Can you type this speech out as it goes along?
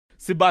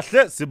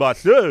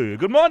Sibahle.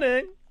 Good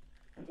morning.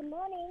 Good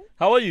morning.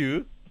 How are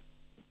you?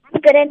 I'm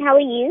good, and how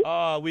are you?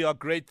 We are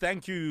great,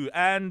 thank you.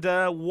 And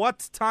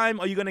what time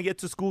are you going to get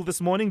to school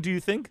this morning, do you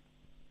think?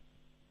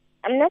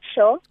 I'm not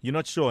sure. You're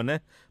not sure, ne?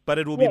 But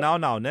it will be now,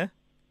 ne?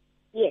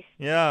 Yes.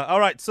 Yeah, all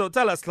right. So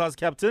tell us, class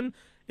captain,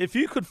 if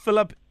you could fill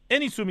up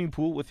any swimming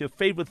pool with your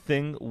favorite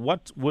thing,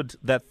 what would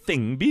that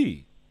thing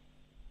be?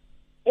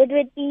 It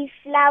would be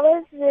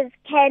flowers with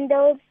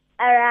candles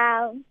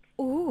around.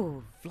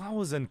 Ooh.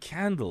 Flowers and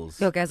candles.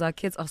 Yo, guys, our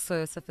kids are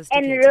so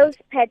sophisticated. And rose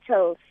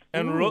petals.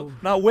 And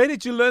now, where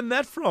did you learn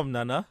that from,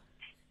 Nana?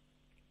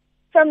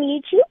 From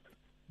YouTube?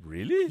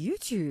 Really?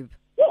 YouTube.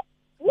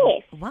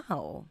 Yes.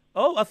 Wow.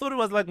 Oh, I thought it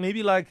was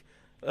maybe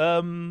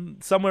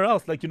somewhere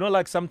else.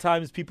 Like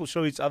sometimes people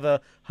show each other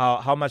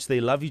how much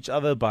they love each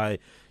other by,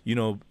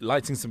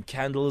 lighting some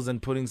candles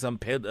and putting some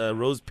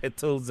rose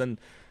petals. And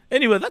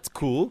anyway, that's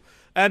cool.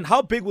 And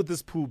how big would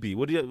this pool be?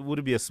 Would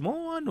it be a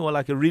small one or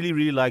like a really,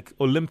 really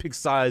Olympic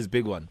size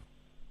big one?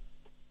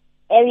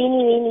 A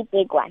really, really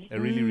big one. A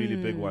really, really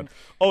big one.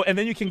 Oh, and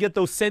then you can get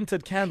those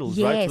scented candles,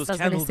 Yes, right? Those I was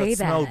candles gonna say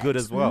that smell that. good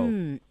as well.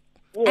 Yes.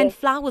 And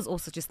flowers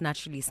also just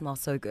naturally smell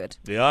so good.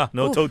 Yeah,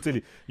 no, Oof.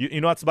 totally. You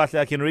know what, Sibahle?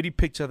 I can already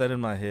picture that in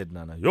my head,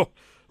 Nana. Yo,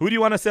 who do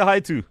you want to say hi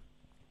to?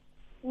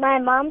 My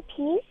mom,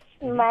 Peace.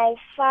 My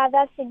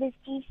father,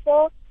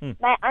 Sibahle.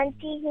 My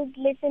auntie, who's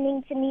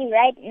listening to me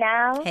right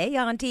now. Hey,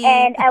 auntie.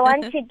 And I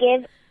want to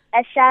give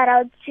a shout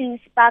out to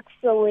Sparks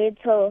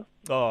Soweto.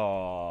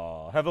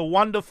 Oh, have a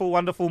wonderful,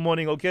 wonderful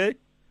morning, okay?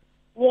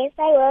 Yes,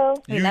 I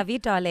will. We love you,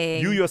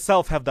 darling. You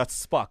yourself have that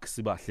spark,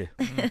 Sibahle.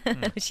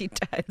 She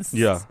does.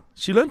 Yeah.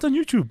 She learned on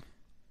YouTube.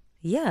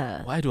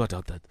 Yeah. Why do I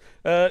doubt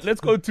that?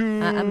 Let's go to...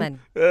 Man.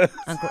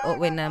 Uncle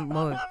Owen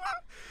Mo.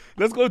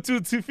 Let's go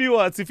to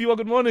Tifiwa. Tifiwa,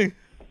 good morning.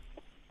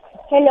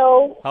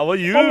 Hello. How are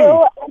you?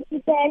 Hello,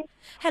 Auntie Pen.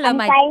 Hello, I'm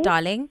my fine.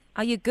 darling.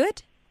 Are you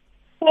good?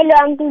 Hello,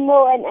 Uncle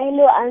Mo, and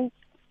hello,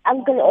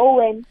 Uncle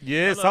Owen.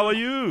 Yes, how are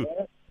you?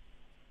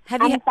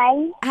 Have I'm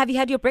fine. Have you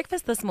had your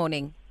breakfast this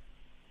morning?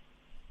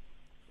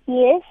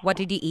 Yes. What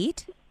did you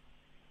eat?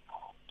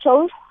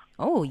 Toast.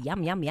 Oh,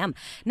 yum, yum, yum.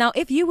 Now,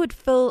 if you would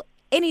fill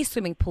any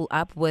swimming pool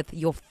up with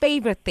your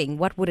favorite thing,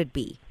 what would it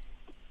be?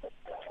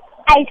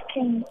 Ice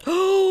cream.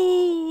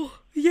 Oh,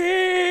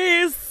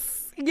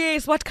 yes.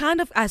 Yes. What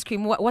kind of ice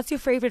cream? What's your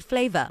favorite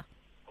flavor?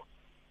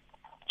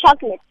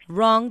 Chocolate.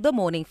 Wrong. The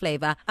morning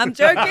flavor. I'm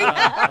joking.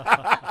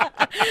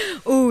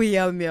 Oh,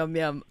 yum, yum,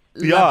 yum.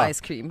 Love ice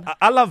cream.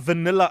 I love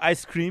vanilla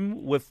ice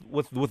cream with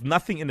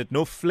nothing in it.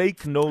 No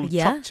flake, no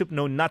Yeah? choc chip,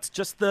 no nuts.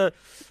 Just the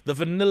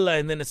vanilla,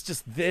 and then it's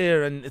just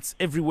there, and it's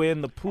everywhere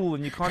in the pool,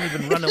 and you can't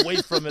even run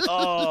away from it.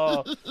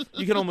 Oh,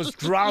 you can almost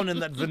drown in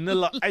that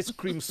vanilla ice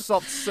cream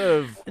soft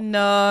serve.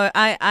 No,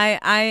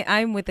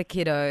 I'm with the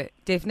kiddo.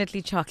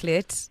 Definitely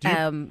chocolate,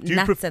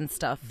 nuts and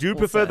stuff. Do you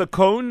prefer the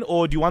cone,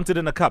 or do you want it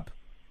in a cup?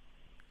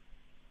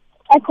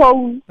 A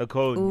cone. A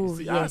cone. Ooh,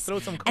 See, yes. throw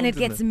some cones And it in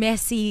gets there.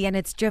 messy and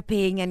it's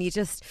dripping and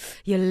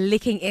you're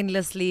licking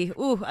endlessly.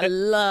 Ooh, I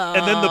love.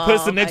 And then the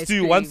person next ice to you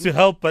cream. wants to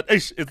help, but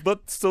it's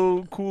not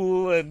so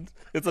cool, and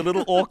it's a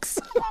little orcs.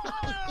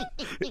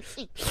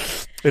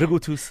 It'll go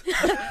tooth.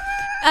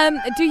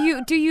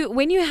 Do you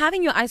when you're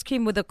having your ice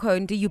cream with a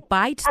cone, do you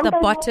bite the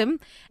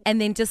bottom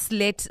and then just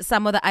let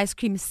some of the ice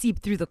cream seep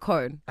through the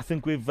cone? I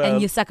think we've...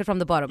 And you suck it from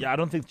the bottom? Yeah, I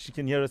don't think she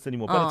can hear us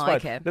anymore, but it's fine.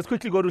 Okay. Let's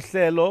quickly go to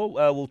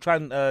Hlelo. We'll try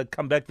and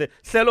come back there.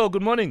 Hlelo,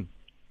 good morning.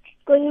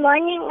 Good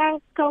morning,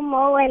 Uncle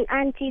Mo and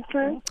Auntie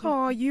Pen.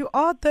 Oh, you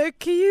are the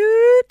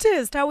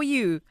cutest. How are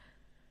you?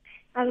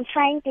 I'm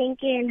fine, thank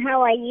you. And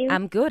how are you?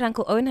 I'm good.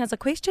 Uncle Owen has a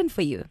question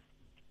for you.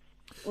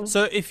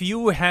 So if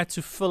you had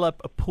to fill up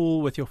a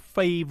pool with your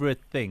favorite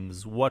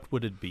things, what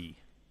would it be?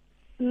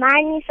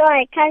 Money, so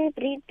I can't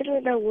breathe through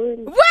the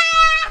wound.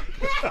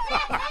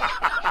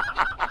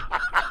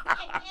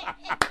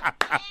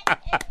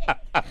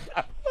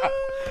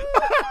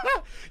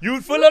 You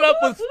fill it up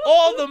with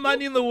all the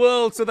money in the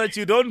world so that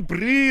you don't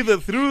breathe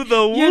through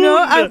the wound. You know,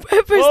 I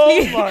purposely,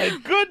 Oh my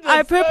goodness.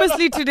 I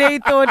purposely today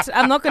thought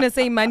I'm not going to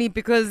say money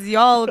because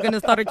y'all going to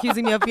start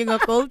accusing me of being a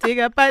gold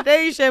digger. But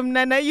hey, Shem,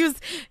 Nana, you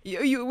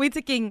wait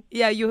a king.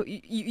 Yeah,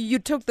 you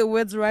took the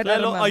words right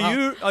out of my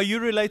mouth. Are you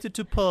related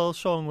to Pearl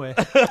Shongwe?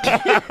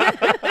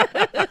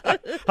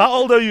 How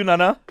old are you,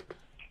 Nana?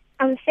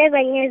 I'm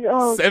 7 years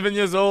old. 7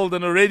 years old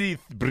and already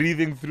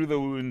breathing through the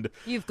wound.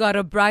 You've got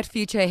a bright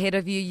future ahead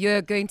of you.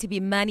 You're going to be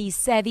money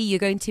savvy. You're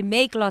going to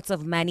make lots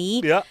of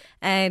money. Yeah.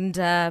 And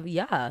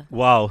yeah.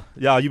 Wow.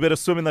 Yeah, you better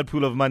swim in that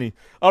pool of money.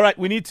 All right,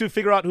 we need to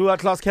figure out who our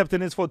class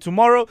captain is for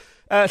tomorrow.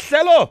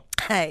 Hlelo,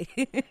 Hey.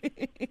 Yay!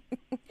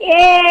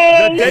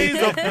 the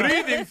days of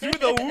breathing through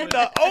the wound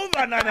are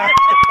over, Nana.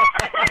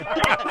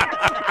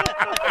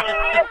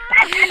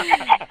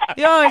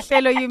 Yo,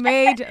 Hlelo, you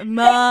made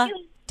my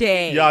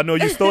day. Yeah, no,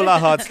 you stole our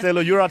hearts,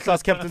 Hlelo. You're our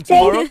class captain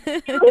tomorrow.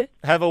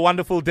 Have a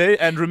wonderful day.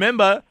 And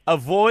remember,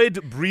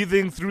 avoid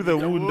breathing through the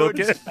wound,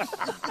 okay?